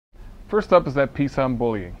First up is that piece on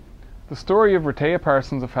bullying. The story of Rehtaeh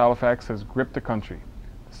Parsons of Halifax has gripped the country.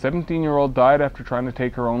 The 17-year-old died after trying to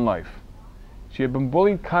take her own life. She had been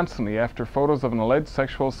bullied constantly after photos of an alleged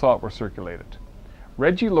sexual assault were circulated.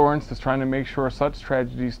 Reggie Lawrence is trying to make sure such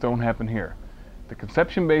tragedies don't happen here. The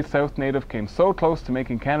Conception Bay South native came so close to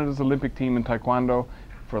making Canada's Olympic team in Taekwondo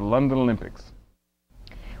for the London Olympics.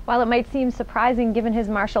 While it might seem surprising given his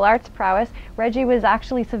martial arts prowess, Reggie was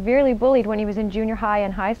actually severely bullied when he was in junior high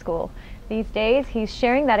and high school. These days, he's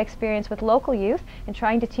sharing that experience with local youth and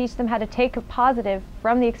trying to teach them how to take a positive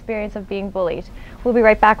from the experience of being bullied. We'll be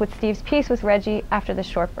right back with Steve's piece with Reggie after this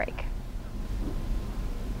short break.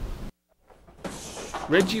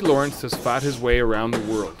 Reggie Lawrence has fought his way around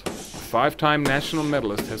the world. The five-time national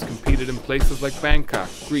medalist has competed in places like Bangkok,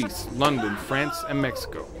 Greece, London, France, and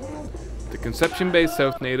Mexico. The Conception Bay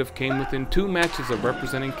South native came within 2 matches of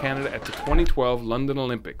representing Canada at the 2012 London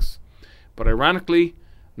Olympics. But ironically,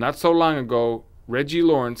 not so long ago, Reggie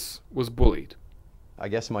Lawrence was bullied. I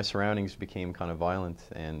guess my surroundings became kind of violent,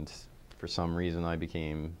 and for some reason I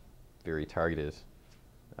became very targeted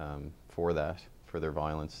for their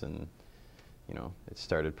violence, and you know, it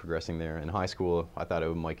started progressing there. In high school, I thought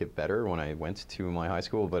it might get better when I went to my high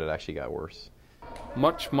school, but it actually got worse.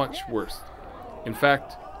 Much, much worse. In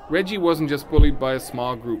fact, Reggie wasn't just bullied by a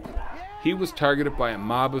small group. He was targeted by a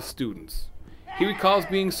mob of students. He recalls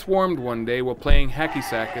being swarmed one day while playing hacky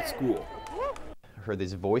sack at school. I heard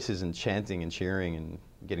these voices and chanting and cheering and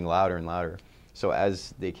getting louder and louder. So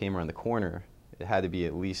as they came around the corner, it had to be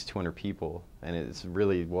at least 200 people, and it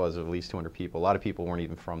really was at least 200 people. A lot of people weren't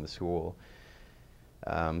even from the school.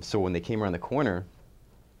 So when they came around the corner,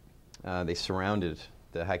 they surrounded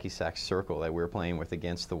the hacky sack circle that we were playing with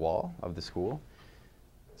against the wall of the school.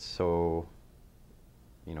 So,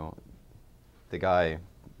 you know, the guy,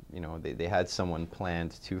 you know, they had someone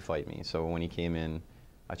planned to fight me. So when he came in,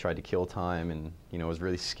 I tried to kill time, and, you know, it was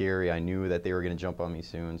really scary. I knew that they were going to jump on me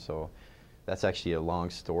soon. So that's actually a long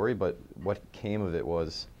story, but what came of it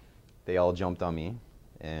was they all jumped on me,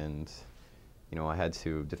 and, you know, I had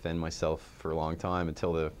to defend myself for a long time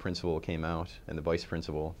until the principal came out and the vice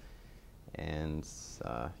principal. And,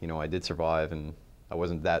 you know, I did survive, and I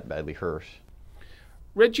wasn't that badly hurt.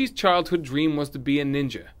 Reggie's childhood dream was to be a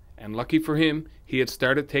ninja, and lucky for him, he had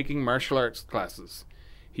started taking martial arts classes.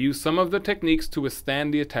 He used some of the techniques to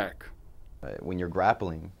withstand the attack. When you're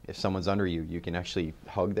grappling, if someone's under you, you can actually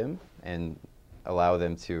hug them and allow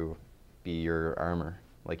them to be your armor,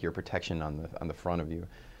 like your protection on the front of you.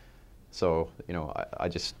 So, you know, I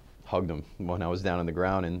just hugged them when I was down on the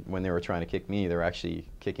ground, and when they were trying to kick me, they were actually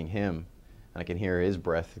kicking him, and I can hear his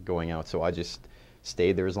breath going out. So I just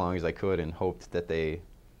stayed there as long as I could and hoped that they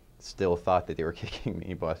still thought that they were kicking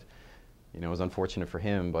me. But, you know, it was unfortunate for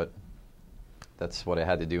him, but that's what I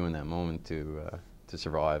had to do in that moment to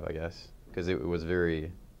survive, I guess, because it was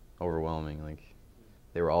very overwhelming. Like,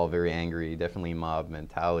 they were all very angry, definitely mob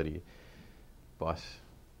mentality, but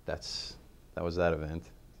that was that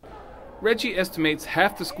event. Reggie estimates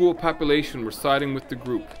half the school population were siding with the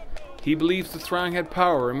group. He believes the throng had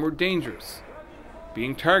power and were dangerous.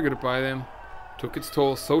 Being targeted by them took its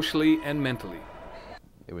toll socially and mentally.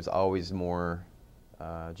 It was always more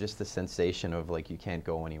just the sensation of, like, you can't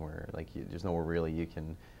go anywhere, like there's nowhere really you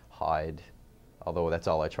can hide, although that's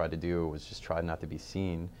all I tried to do, was just try not to be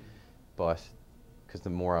seen. But because the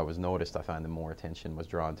more I was noticed, I found the more attention was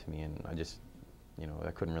drawn to me, and I just, you know, I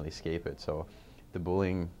couldn't really escape it. So the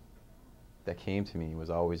bullying that came to me was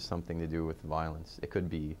always something to do with violence. It could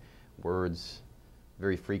be words,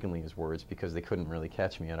 very frequently as words, because they couldn't really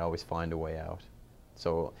catch me. I'd always find a way out.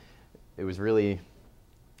 So it was really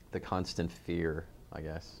the constant fear, I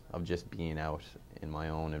guess, of just being out in my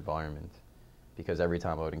own environment, because every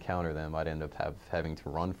time I would encounter them, I'd end up having to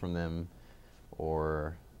run from them,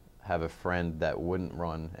 or have a friend that wouldn't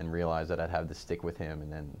run and realize that I'd have to stick with him,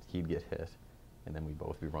 and then he'd get hit, and then we'd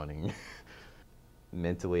both be running.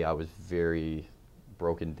 Mentally, I was very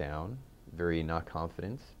broken down, very not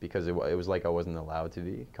confident, because it was like I wasn't allowed to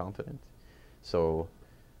be confident. So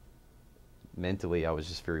mentally, I was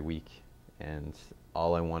just very weak, and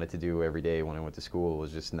all I wanted to do every day when I went to school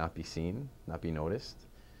was just not be seen, not be noticed.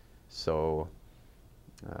 So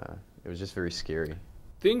it was just very scary.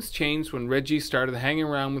 Things changed when Reggie started hanging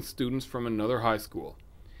around with students from another high school.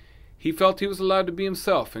 He felt he was allowed to be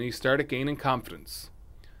himself, and he started gaining confidence.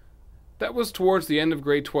 That was towards the end of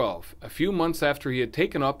grade 12, a few months after he had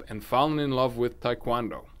taken up and fallen in love with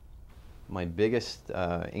Taekwondo. My biggest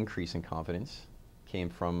increase in confidence came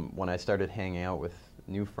from when I started hanging out with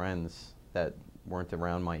new friends that weren't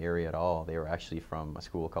around my area at all. They were actually from a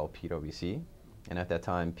school called PWC, and at that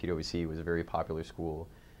time PWC was a very popular school,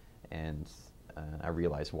 and I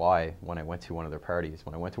realized why when I went to one of their parties.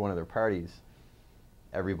 When I went to one of their parties,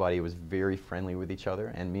 everybody was very friendly with each other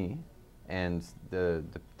and me, and the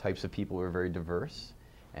types of people were very diverse,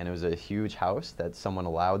 and it was a huge house that someone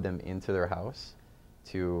allowed them into their house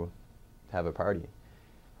to have a party.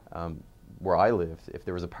 Where I lived, if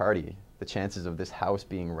there was a party, the chances of this house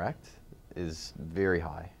being wrecked is very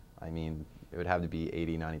high. I mean, it would have to be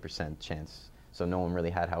 80–90% chance. So no one really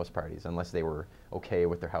had house parties unless they were okay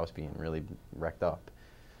with their house being really wrecked up.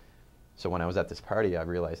 So when I was at this party, I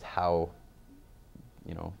realized how,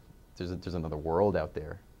 you know, there's another world out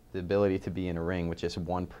there. The ability to be in a ring with just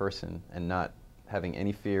one person and not having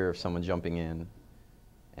any fear of someone jumping in,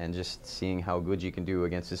 and just seeing how good you can do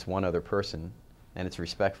against this one other person, and it's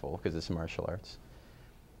respectful because it's martial arts.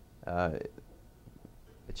 I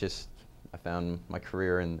found my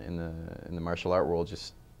career in the martial art world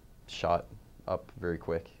just shot up very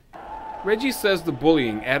quick. Reggie says the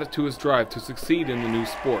bullying added to his drive to succeed in the new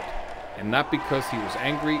sport, and not because he was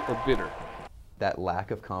angry or bitter. That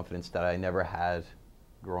lack of confidence that I never had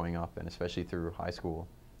growing up, and especially through high school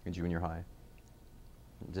and junior high,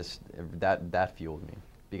 just that fueled me,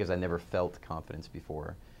 because I never felt confidence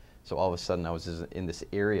before. So all of a sudden I was just in this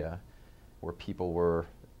area where people were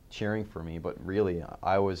cheering for me, but really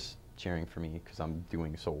I was cheering for me because I'm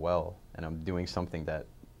doing so well, and I'm doing something that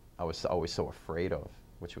I was always so afraid of,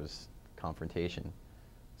 which was confrontation.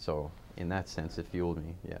 So in that sense it fueled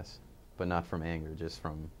me, yes. But not from anger, just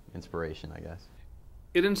from inspiration, I guess.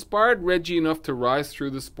 It inspired Reggie enough to rise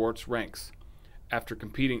through the sport's ranks. After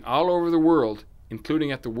competing all over the world,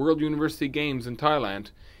 including at the World University Games in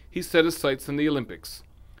Thailand, he set his sights on the Olympics.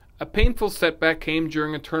 A painful setback came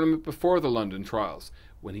during a tournament before the London trials,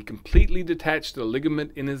 when he completely detached a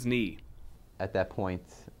ligament in his knee. At that point,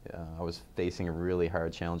 I was facing a really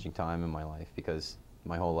hard, challenging time in my life, because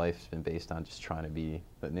my whole life's been based on just trying to be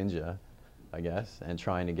a ninja, I guess, and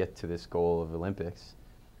trying to get to this goal of Olympics.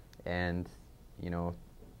 And, you know,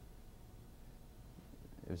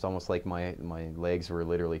 it was almost like my legs were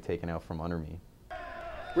literally taken out from under me.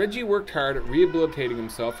 Reggie worked hard at rehabilitating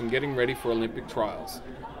himself and getting ready for Olympic trials.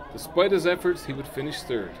 Despite his efforts, he would finish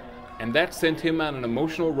third, and that sent him on an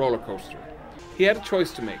emotional roller coaster. He had a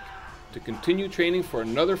choice to make: to continue training for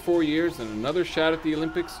another 4 years and another shot at the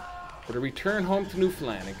Olympics, or to return home to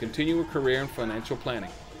Newfoundland and continue a career in financial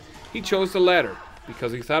planning. He chose the latter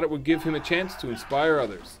because he thought it would give him a chance to inspire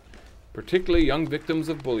others, particularly young victims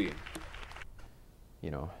of bullying.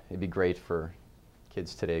 You know, it'd be great for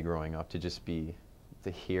kids today growing up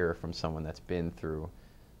to hear from someone that's been through,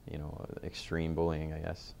 you know, extreme bullying, I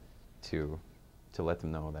guess, to let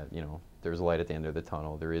them know that, you know, there's light at the end of the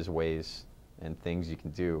tunnel. There is ways and things you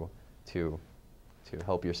can do to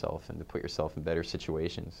help yourself and to put yourself in better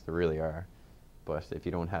situations. There really are. But if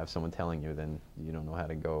you don't have someone telling you, then you don't know how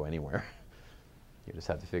to go anywhere. You just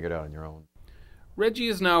have to figure it out on your own. Reggie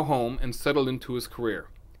is now home and settled into his career.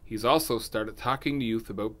 He's also started talking to youth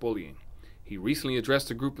about bullying. He recently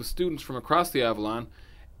addressed a group of students from across the Avalon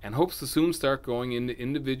and hopes to soon start going into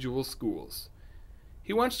individual schools.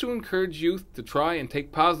 He wants to encourage youth to try and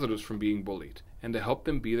take positives from being bullied and to help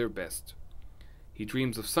them be their best. He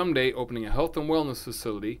dreams of someday opening a health and wellness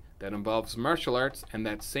facility that involves martial arts and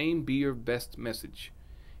that same be your best message.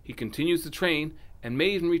 He continues to train and may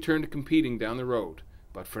even return to competing down the road,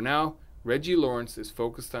 but for now, Reggie Lawrence is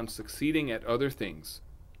focused on succeeding at other things.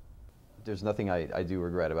 There's nothing I do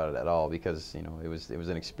regret about it at all, because, you know, it was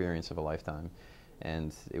an experience of a lifetime,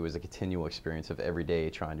 and it was a continual experience of every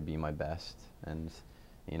day trying to be my best. And,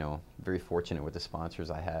 you know, very fortunate with the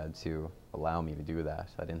sponsors I had to allow me to do that.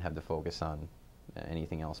 I didn't have to focus on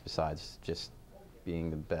anything else besides just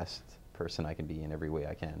being the best person I can be in every way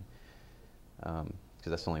I can,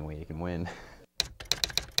 because that's the only way you can win.